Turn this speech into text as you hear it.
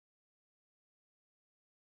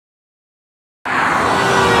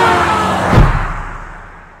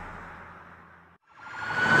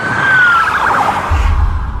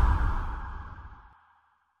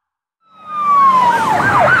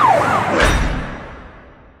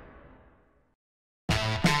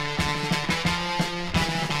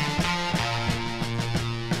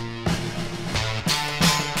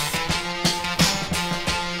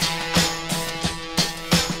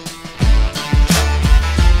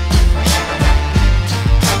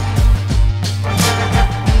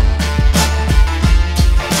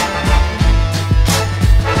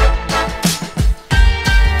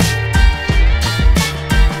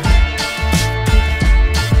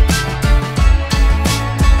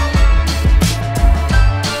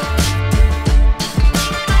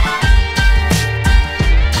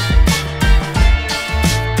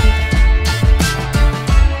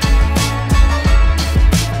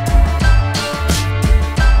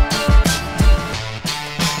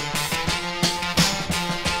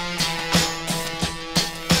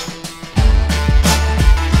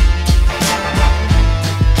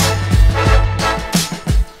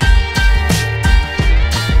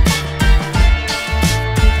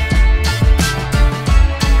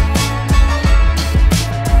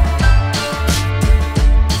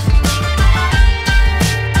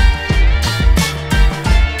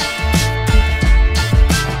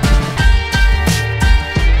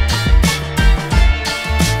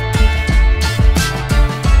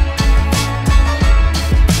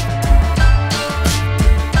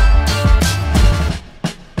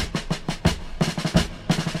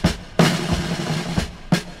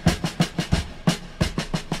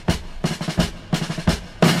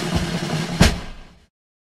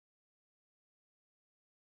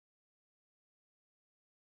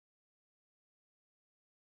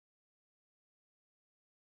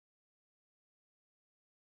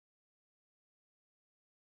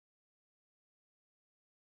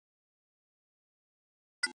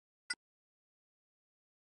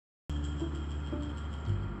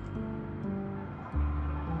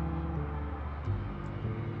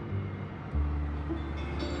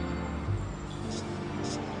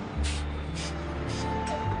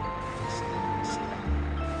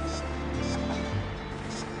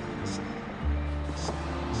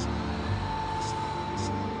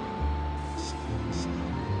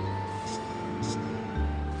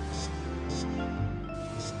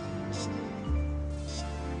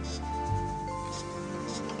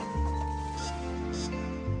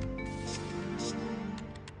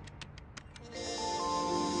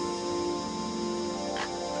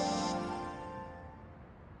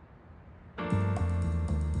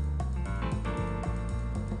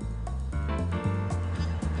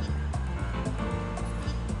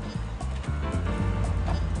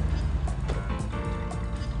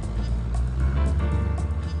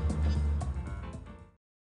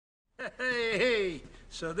Hey,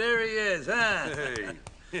 so there he is, huh?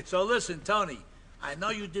 Hey. So listen, Tony, I know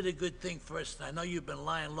you did a good thing first, and I know you've been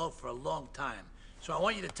lying low for a long time. So I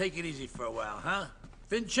want you to take it easy for a while, huh?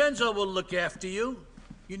 Vincenzo will look after you.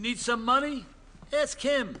 You need some money? Ask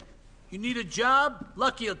him. You need a job?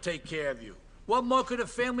 Lucky he'll take care of you. What more could a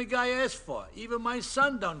family guy ask for? Even my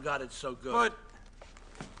son done got it so good. But,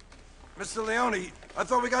 Mr. Leone, I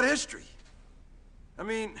thought we got history. I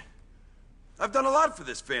mean, I've done a lot for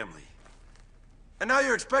this family. And now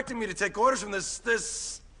you're expecting me to take orders from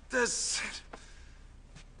this...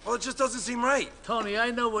 Well, it just doesn't seem right. Tony,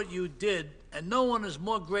 I know what you did, and no one is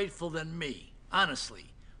more grateful than me, honestly.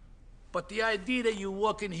 But the idea that you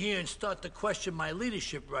walk in here and start to question my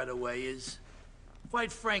leadership right away is,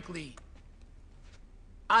 quite frankly,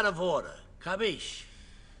 out of order. Capiche?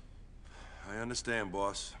 I understand,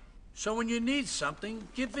 boss. So when you need something,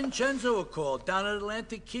 give Vincenzo a call down at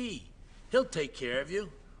Atlantic Key. He'll take care of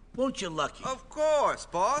you. Won't you, Lucky? Of course,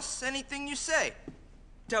 boss. Anything you say.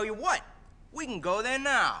 Tell you what, we can go there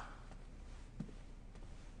now.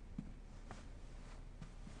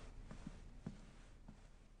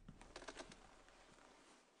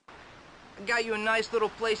 I got you a nice little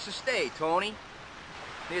place to stay, Tony.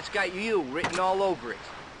 It's got you written all over it.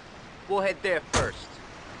 We'll head there first.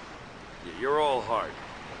 Yeah, you're all hard.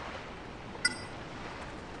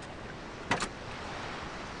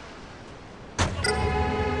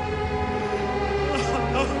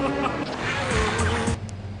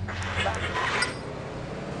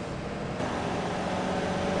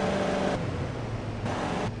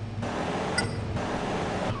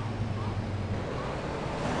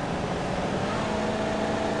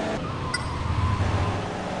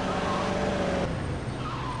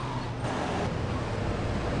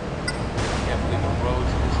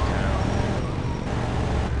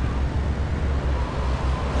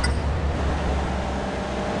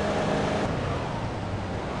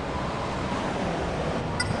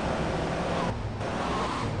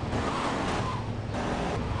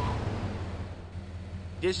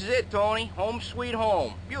 This is it, Tony. Home sweet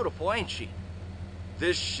home. Beautiful, ain't she?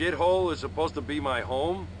 This shithole is supposed to be my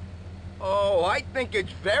home? Oh, I think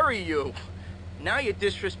it's very you. Now you're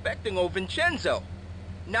disrespecting old Vincenzo.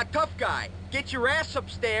 Now, tough guy, get your ass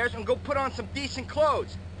upstairs and go put on some decent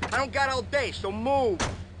clothes. I don't got all day, so move.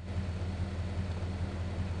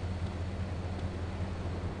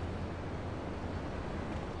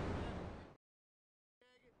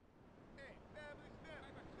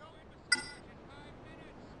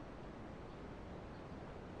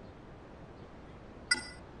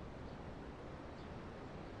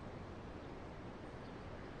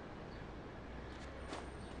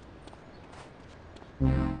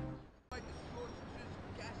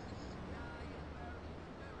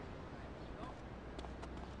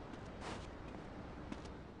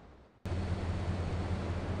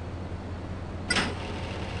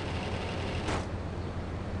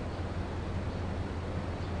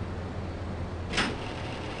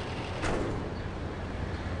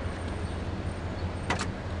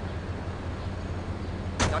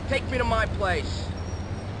 Now take me to my place.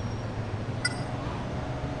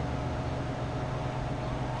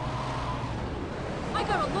 I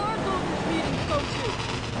got a large owners meeting to go to.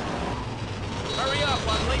 Hurry up,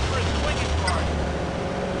 I'm late for a swinging party.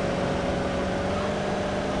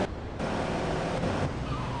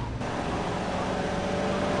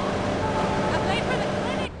 I'm late for the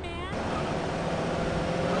clinic, man.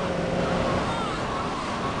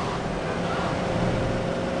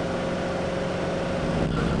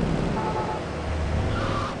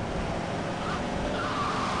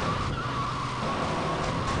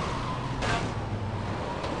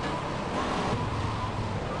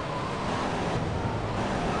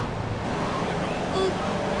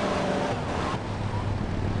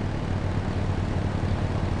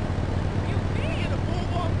 You being a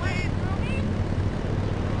bulldog playing through me?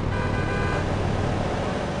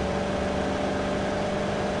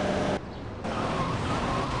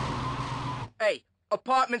 Hey,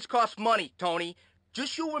 apartments cost money, Tony.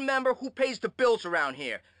 Just you remember who pays the bills around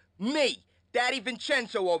here. Me, Daddy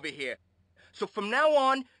Vincenzo over here. So from now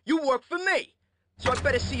on, you work for me. So I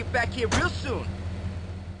better see you back here real soon.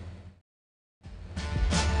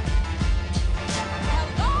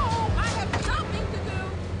 Hello, I have shopping to do.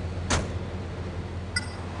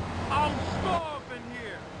 I'm starving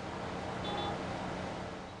here!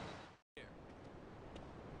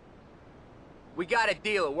 We got a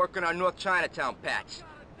dealer working on North Chinatown patch.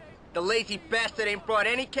 The lazy bastard ain't brought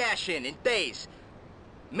any cash in days.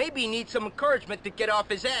 Maybe he needs some encouragement to get off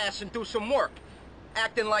his ass and do some work.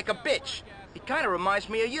 Acting like a bitch. He kinda reminds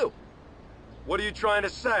me of you. What are you trying to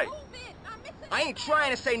say? Move it, I'm missing I ain't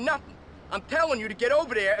trying to say nothing. I'm telling you to get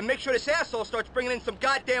over there and make sure this asshole starts bringing in some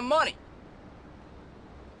goddamn money.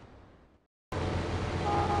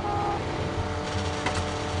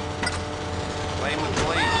 Blame the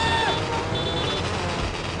police.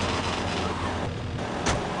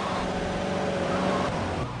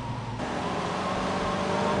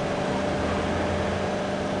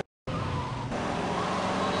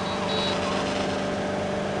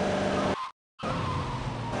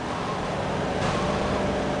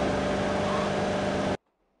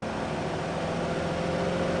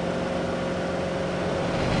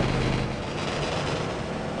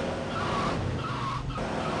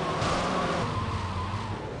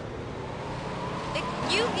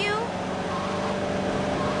 Excuse you?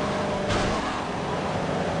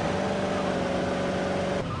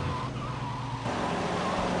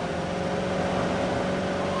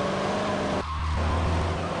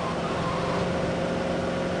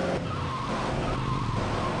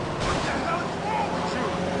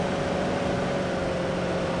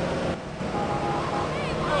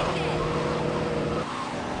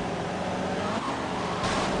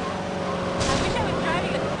 I wish I was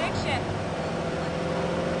driving a stick shift.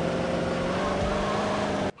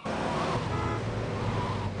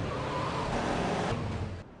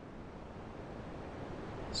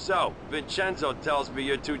 So, Vincenzo tells me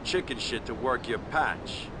you're too chicken shit to work your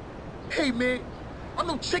patch. Hey, man, I'm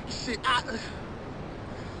no chicken shit. I've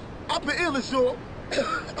been ill as all.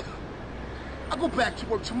 I go back to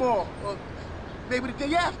work tomorrow, or maybe the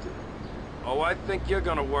day after. Oh, I think you're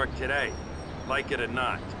gonna work today, like it or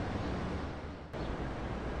not.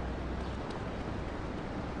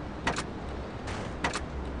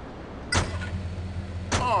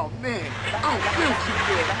 Oh, man, I don't feel too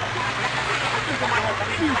good. I think I might have a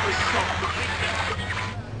fever or something.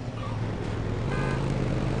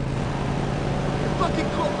 Fucking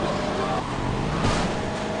cook.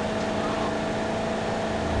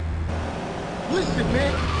 Listen,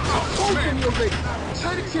 man, I told you already.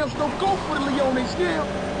 Chinatowns don't go for the Leones now.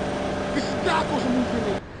 This is Daco's moving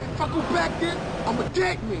in. If I go back there, I'm a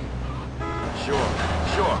dead man. Sure.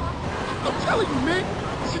 I'm telling you, man,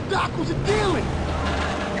 this is Daco's a dealing.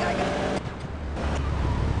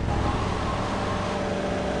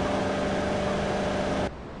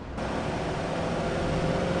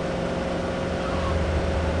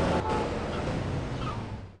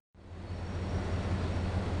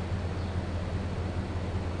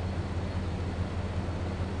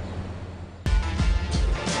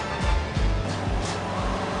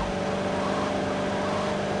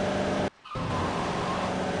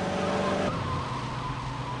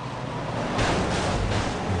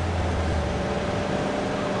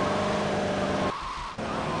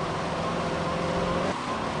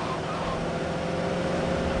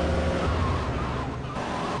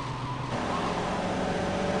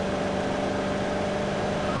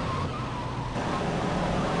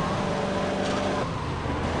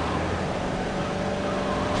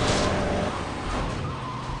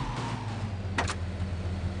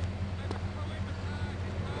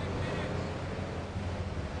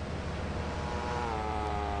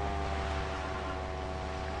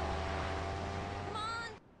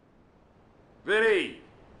 Vinny!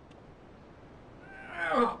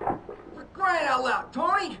 For crying out loud,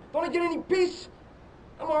 Tony! Don't I get any peace?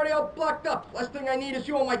 I'm already all blocked up. Last thing I need is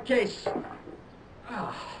you on my case.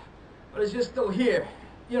 But it's just still here.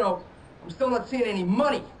 You know, I'm still not seeing any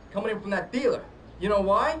money coming in from that dealer. You know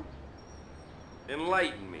why?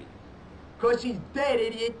 Enlighten me. 'Cause he's dead,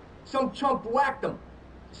 idiot. Some chump whacked him.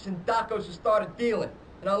 Sindacos has started dealing.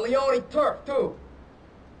 And on Leone turf, too.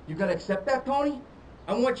 You gonna accept that, Tony?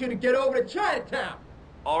 I want you to get over to Chinatown.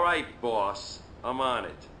 All right, boss. I'm on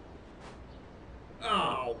it.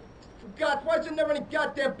 Oh, for God, why is there never any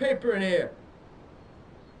goddamn paper in here?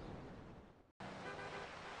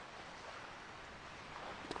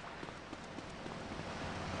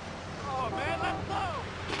 Oh, man, let's go!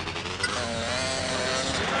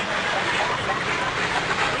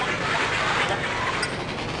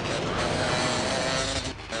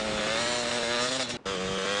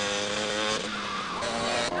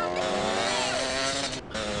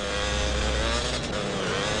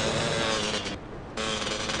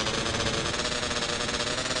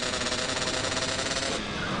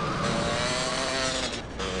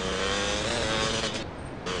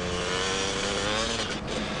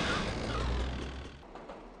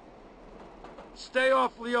 Stay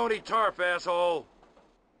off Leone turf, asshole!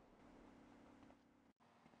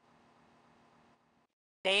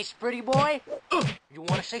 Naze, pretty boy? You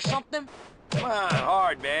wanna say something? Come on,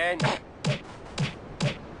 hard, man.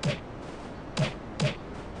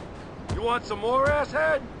 You want some more,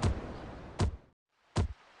 asshead?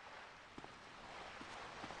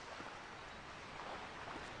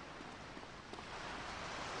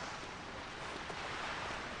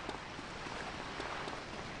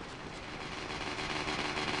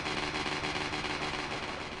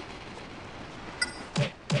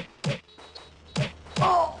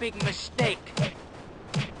 big mistake.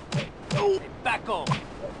 Hey, back off.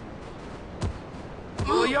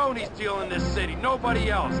 Leone's dealing this city, nobody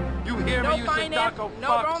else. You hear No me, you finance, Sindaco no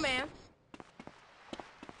fucks? romance.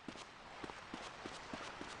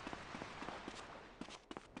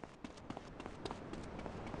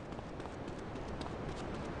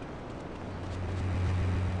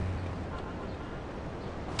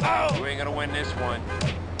 You ain't gonna win this one.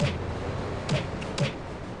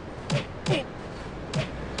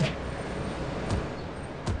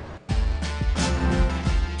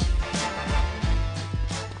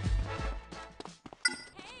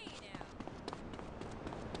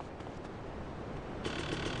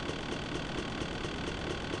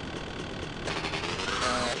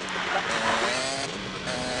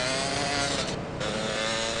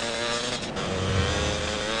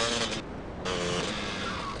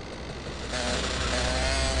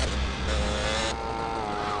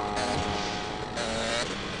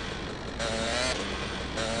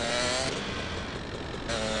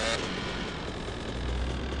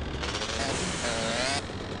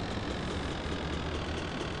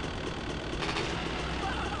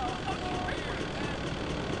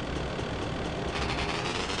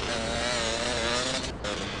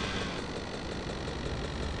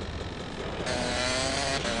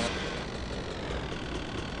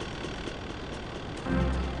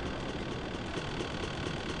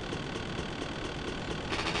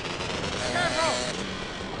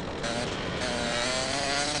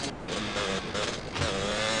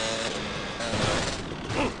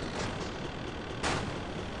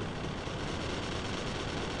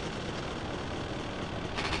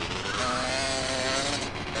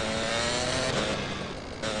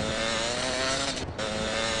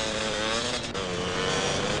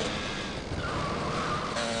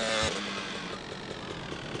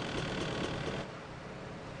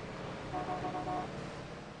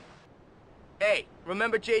 Hey,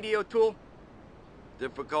 remember J.D. O'Toole?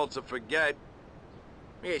 Difficult to forget.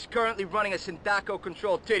 Yeah, he's currently running a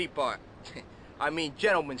Sindaco-controlled titty bar. I mean,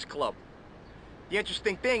 gentleman's club. The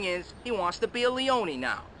interesting thing is, he wants to be a Leone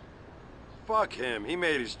now. Fuck him, he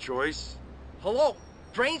made his choice. Hello,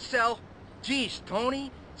 brain cell. Geez,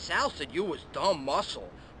 Tony, Sal said you was dumb muscle,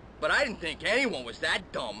 but I didn't think anyone was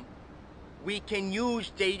that dumb. We can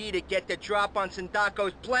use JD to get the drop on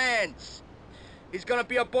Sindaco's plans. He's gonna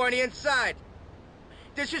be a boy on the inside.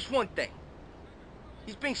 There's just one thing.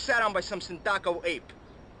 He's being sat on by some Sindaco ape.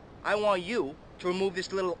 I want you to remove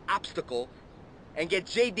this little obstacle and get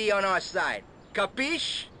JD on our side.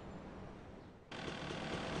 Capiche?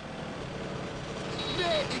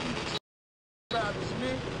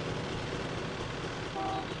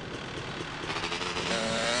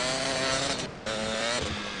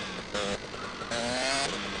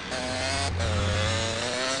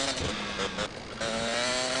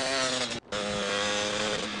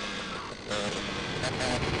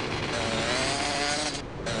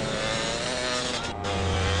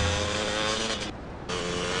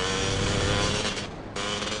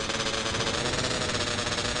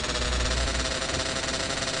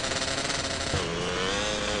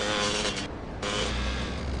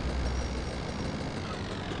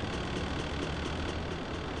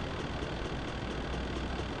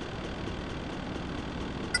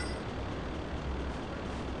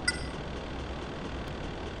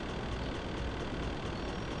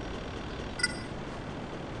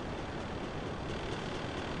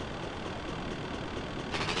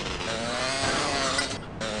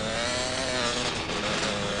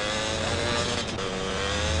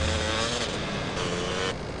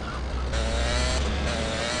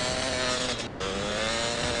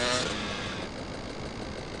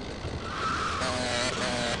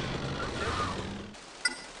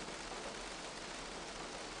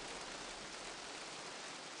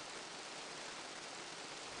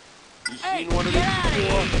 You Hey, seen one of get these out of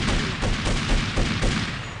before? here!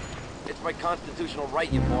 It's my constitutional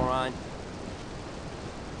right, you moron.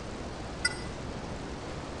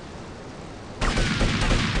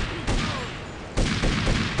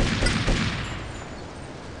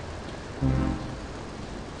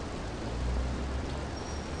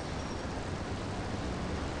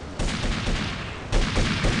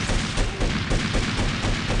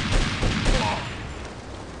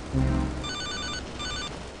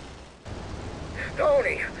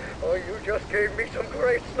 Tony, oh, you just gave me some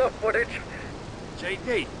great snuff footage.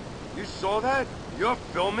 JD, you saw that? You're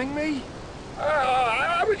filming me?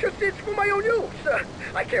 I was just, it's for my own use.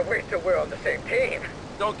 I can't wait till we're on the same team.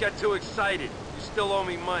 Don't get too excited. You still owe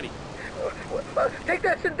me money. Take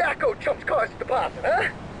that Sindaco chump's car's deposit, huh?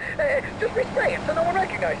 Just respray it so no one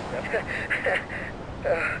recognizes it.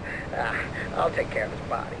 I'll take care of his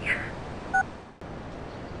body.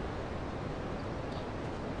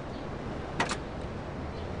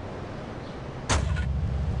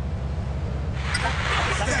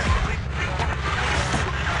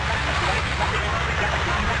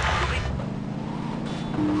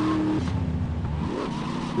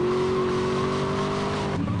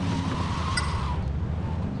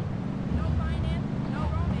 No finance, no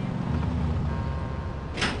romance.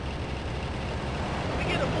 We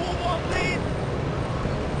get a move on, please.